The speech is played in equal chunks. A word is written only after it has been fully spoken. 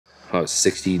I was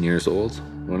 16 years old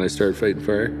when I started fighting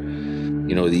fire.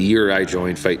 You know, the year I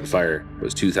joined fighting fire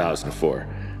was 2004.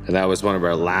 And that was one of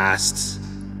our last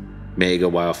mega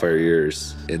wildfire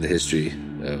years in the history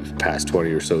of the past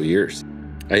 20 or so years.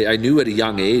 I knew at a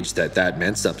young age that that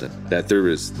meant something, that there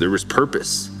was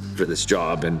purpose for this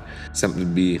job and something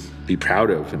to be proud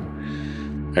of.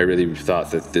 And I really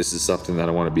thought that this is something that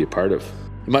I want to be a part of.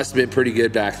 It must have been pretty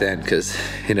good back then because,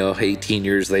 you know, 18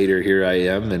 years later, here I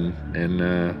am,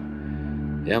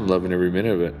 and yeah, I'm loving every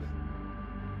minute of it.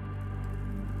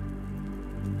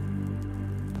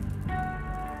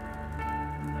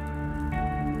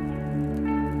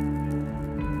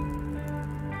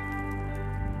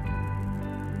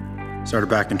 Started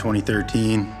back in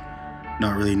 2013,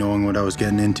 not really knowing what I was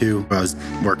getting into. I was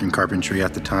working carpentry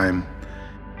at the time,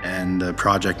 and the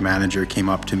project manager came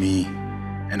up to me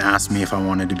and asked me if I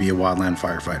wanted to be a wildland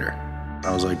firefighter.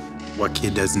 I was like, what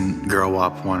kid doesn't grow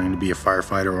up wanting to be a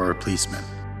firefighter or a policeman?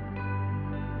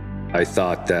 I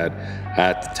thought that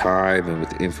at the time and with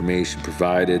the information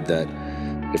provided that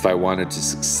if I wanted to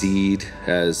succeed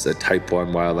as a Type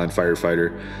 1 wildland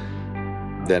firefighter,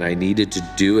 then I needed to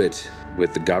do it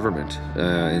with the government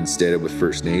instead of with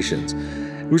First Nations.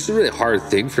 It was a really hard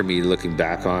thing for me looking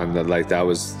back on that. Like that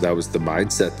was the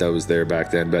mindset that was there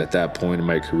back then. But at that point in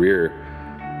my career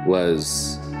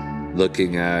was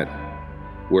looking at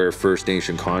where First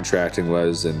Nation contracting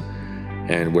was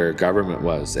and where government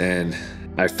was. And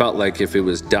I felt like if it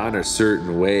was done a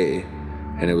certain way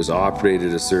and it was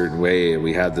operated a certain way and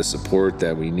we had the support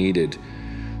that we needed,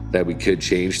 that we could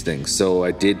change things. So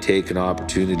I did take an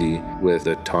opportunity with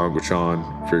the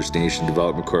Tongwachon First Nation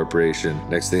Development Corporation.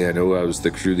 Next thing I know, I was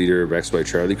the crew leader of XY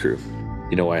Charlie crew.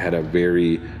 You know, I had a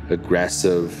very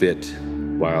aggressive, fit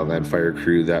wildland fire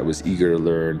crew that was eager to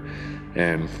learn.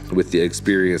 And with the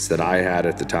experience that I had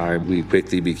at the time, we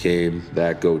quickly became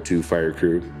that go-to fire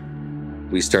crew.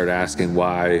 We started asking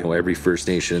why every First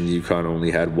Nation in the Yukon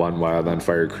only had one wildland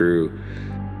fire crew,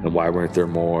 and why weren't there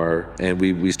more? And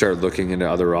we started looking into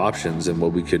other options and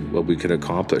what we could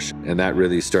accomplish. And that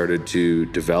really started to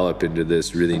develop into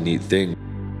this really neat thing.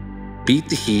 Beat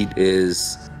the Heat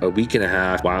is a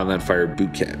week-and-a-half wildland fire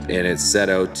boot camp, and it's set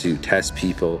out to test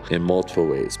people in multiple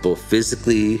ways, both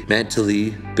physically,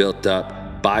 mentally, built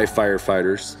up by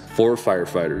firefighters, for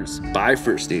firefighters, by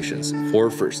First Nations, for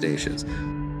First Nations.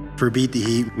 For Beat the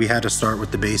Heat, we had to start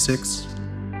with the basics.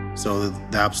 So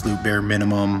the absolute bare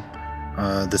minimum,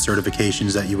 the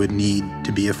certifications that you would need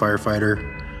to be a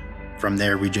firefighter. From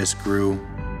there, we just grew.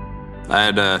 I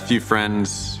had a few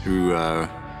friends who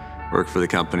worked for the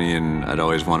company, and I'd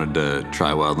always wanted to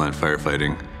try wildland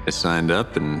firefighting. I signed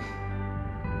up and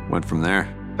went from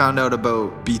there. Found out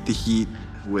about Beat the Heat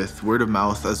with word of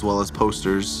mouth as well as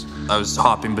posters. I was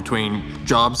hopping between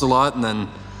jobs a lot, and then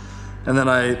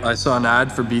I saw an ad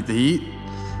for Beat the Heat,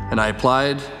 and I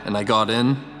applied, and I got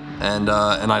in, and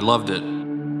I loved it.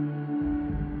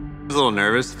 I was a little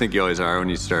nervous. I think you always are when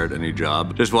you start a new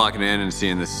job. Just walking in and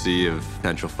seeing this sea of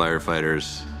potential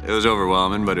firefighters, it was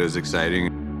overwhelming, but it was exciting.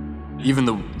 Even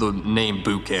the name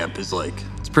boot camp is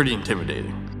it's pretty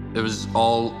intimidating. It was a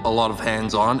lot of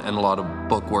hands-on and a lot of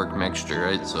bookwork mixture,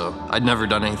 right? So I'd never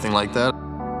done anything like that.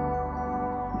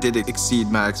 Did it exceed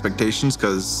my expectations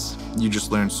because you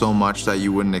just learn so much that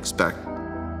you wouldn't expect.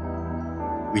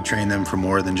 We train them for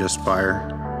more than just fire.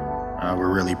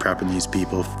 We're really prepping these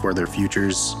people for their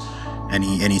futures.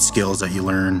 Any skills that you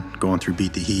learn going through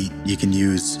Beat the Heat, you can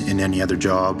use in any other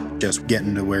job. Just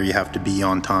getting to where you have to be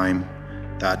on time,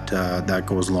 that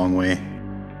goes a long way.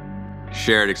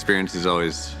 Shared experiences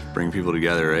always bring people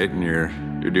together, right? And you're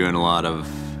doing a lot of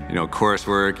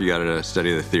coursework. You got to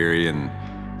study the theory and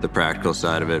the practical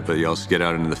side of it, but you also get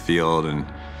out into the field. And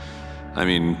I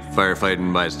mean,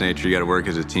 firefighting by its nature, you got to work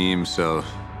as a team. So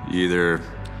you either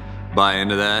buy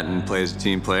into that and play as a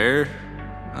team player,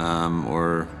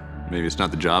 or maybe it's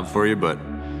not the job for you, but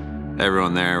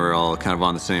everyone there, we're all kind of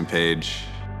on the same page.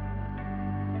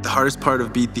 The hardest part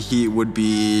of Beat the Heat would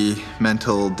be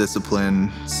mental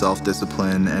discipline,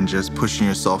 self-discipline, and just pushing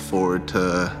yourself forward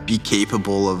to be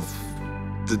capable of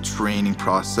the training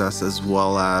process as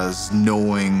well as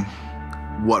knowing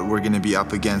what we're going to be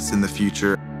up against in the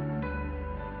future.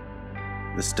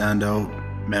 The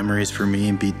standout memories for me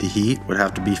in Beat the Heat would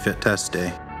have to be fit test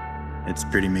day. It's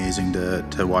pretty amazing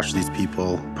to watch these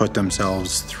people put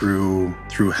themselves through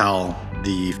hell.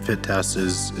 The fit test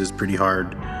is pretty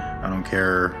hard. I don't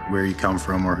care where you come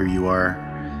from or who you are.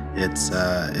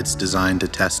 It's designed to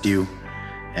test you,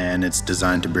 and it's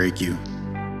designed to break you.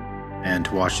 And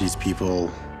to watch these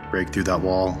people break through that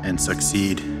wall and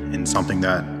succeed in something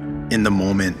that in the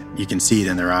moment you can see it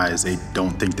in their eyes. They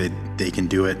don't think that they can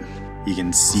do it. You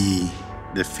can see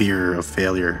the fear of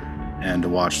failure, and to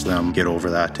watch them get over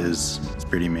that is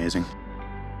pretty amazing.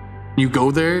 You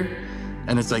go there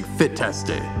and it's like fit test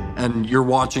day, and you're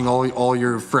watching all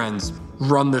your friends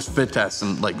run this fit test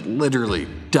and like literally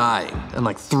dying and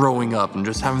like throwing up and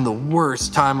just having the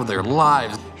worst time of their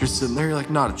lives. You're sitting there, you're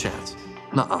like, not a chance.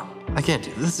 Nuh-uh. I can't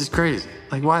do this. This is crazy.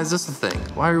 Like, why is this a thing?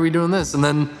 Why are we doing this? And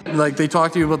then like they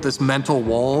talk to you about this mental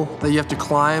wall that you have to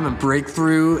climb and break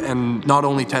through, and not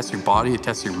only test your body, it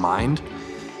tests your mind.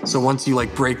 So once you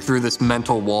like break through this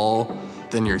mental wall,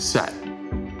 then you're set.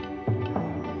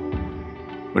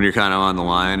 When you're kind of on the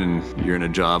line and you're in a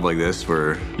job like this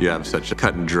where you have such a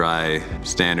cut and dry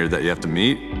standard that you have to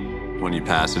meet, when you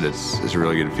pass it, it's a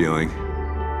really good feeling.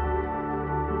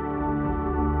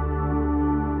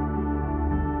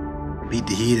 Beat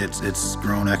the Heat, it's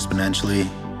grown exponentially.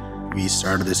 We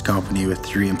started this company with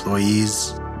 3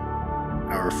 employees.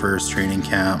 Our first training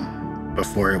camp,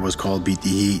 before it was called Beat the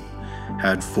Heat,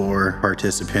 had 4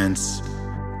 participants,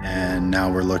 and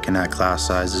now we're looking at class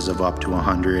sizes of up to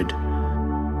 100,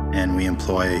 and we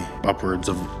employ upwards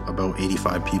of about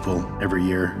 85 people every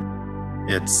year.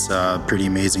 It's pretty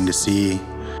amazing to see.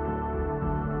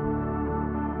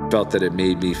 Felt that it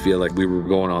made me feel like we were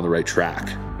going on the right track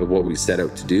of what we set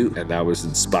out to do, and that was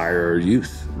inspire our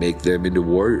youth, make them into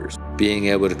warriors. Being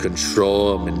able to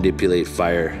control and manipulate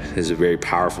fire is a very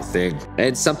powerful thing,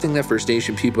 and something that First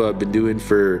Nation people have been doing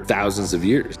for thousands of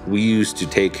years. We used to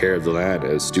take care of the land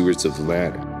as stewards of the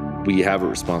land. We have a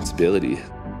responsibility.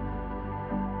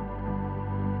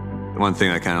 One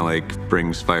thing that kind of like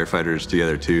brings firefighters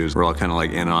together too is we're all kind of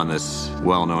like in on this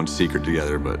well-known secret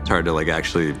together, but it's hard to like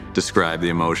actually describe the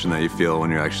emotion that you feel when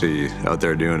you're actually out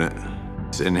there doing it.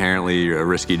 It's inherently a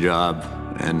risky job,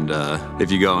 and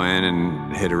if you go in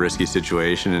and hit a risky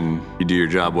situation and you do your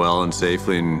job well and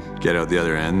safely and get out the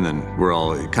other end, then we're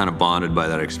all kind of bonded by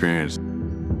that experience.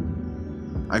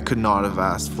 I could not have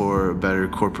asked for a better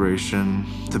corporation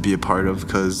to be a part of,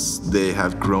 because they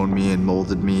have grown me and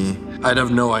molded me. I'd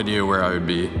have no idea where I would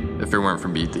be if it weren't for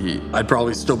Beat the Heat. I'd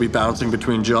probably still be bouncing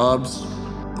between jobs.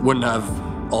 Wouldn't have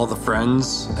all the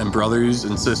friends and brothers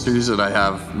and sisters that I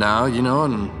have now, you know,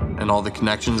 and all the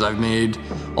connections I've made,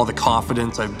 all the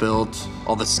confidence I've built,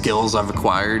 all the skills I've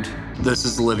acquired. This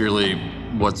is literally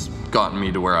what's gotten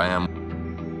me to where I am.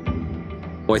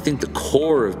 Well, I think the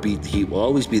core of Beat the Heat will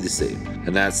always be the same,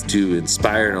 and that's to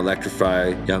inspire and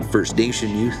electrify young First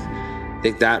Nation youth. I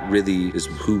think that really is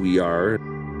who we are.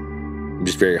 I'm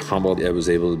just very humbled I was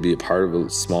able to be a part of a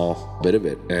small bit of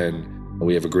it, and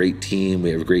we have a great team, we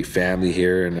have a great family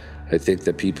here, and I think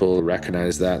that people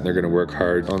recognize that, and they're going to work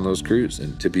hard on those crews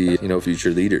and to be, you know,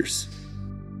 future leaders.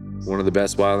 One of the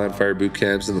best wildland fire boot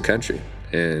camps in the country,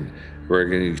 and we're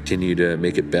going to continue to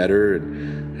make it better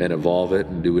and evolve it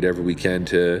and do whatever we can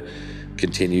to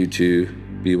continue to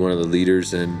be one of the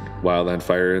leaders in wildland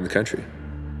fire in the country.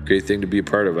 Great thing to be a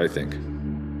part of, I think.